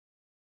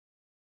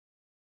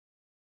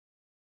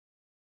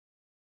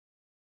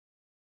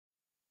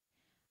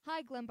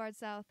Hi, Glenbard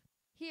South.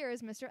 Here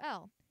is Mr.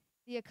 L,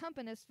 the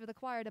accompanist for the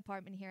choir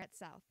department here at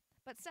South.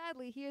 But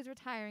sadly, he is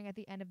retiring at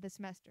the end of the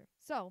semester.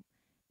 So,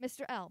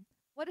 Mr. L,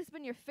 what has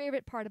been your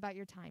favorite part about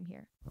your time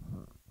here?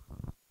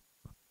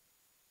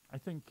 I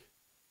think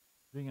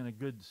being in a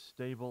good,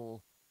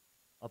 stable,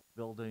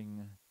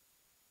 upbuilding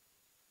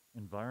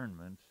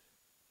environment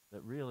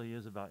that really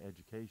is about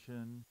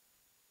education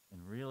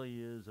and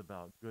really is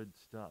about good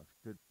stuff,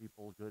 good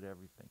people, good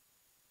everything.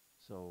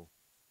 So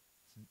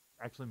it's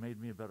actually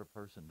made me a better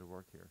person to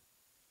work here.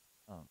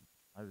 Um,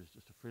 I was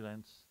just a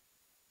freelance,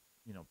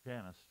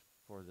 pianist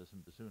for this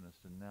and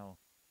bassoonist, and now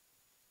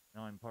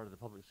I'm part of the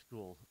public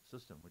school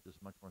system, which is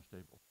much more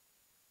stable.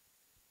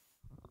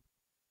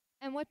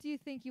 And what do you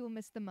think you will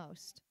miss the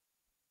most?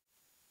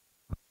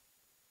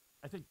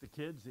 I think the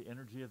kids, the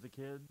energy of the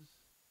kids,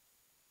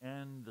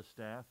 and the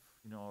staff,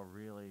 are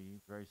really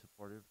very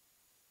supportive.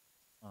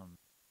 Um,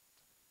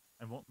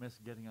 I won't miss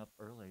getting up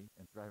early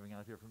and driving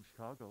out here from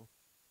Chicago.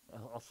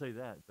 I'll say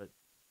that, but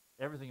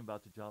everything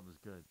about the job is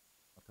good.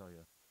 I'll tell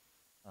you,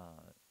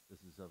 this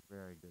is a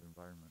very good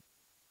environment.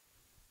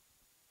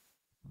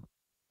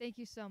 Thank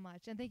you so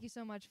much, and thank you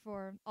so much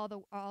for all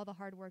the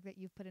hard work that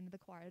you've put into the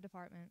choir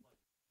department.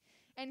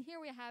 And here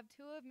we have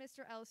two of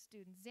Mr. L's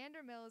students,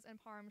 Xander Mills and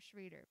Param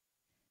Schreeder.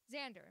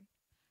 Xander,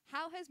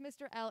 how has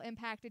Mr. L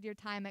impacted your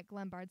time at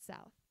Glenbard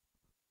South?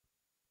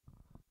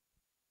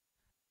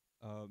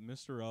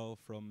 Mr. L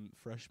from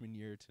freshman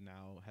year to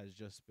now has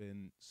just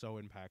been so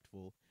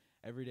impactful.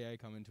 Every day I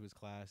come into his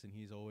class and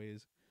he's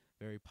always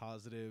very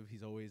positive.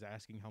 He's always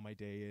asking how my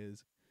day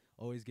is,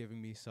 always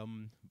giving me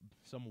some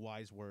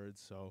wise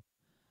words. So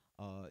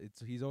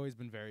it's he's always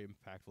been very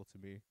impactful to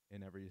me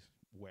in every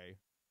way.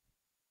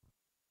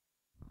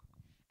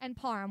 And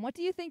Param, what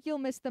do you think you'll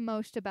miss the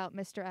most about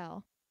Mr.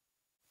 L?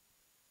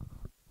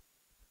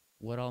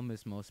 What I'll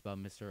miss most about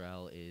Mr.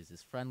 L is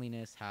his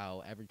friendliness,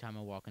 how every time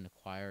I walk into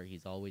choir,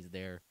 he's always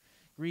there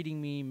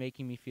greeting me,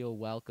 making me feel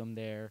welcome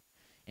there,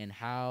 and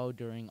how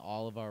during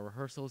all of our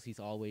rehearsals, he's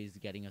always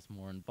getting us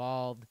more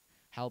involved,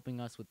 helping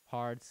us with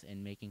parts,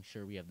 and making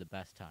sure we have the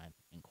best time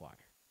in choir.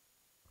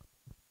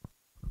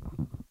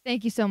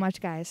 Thank you so much,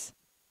 guys.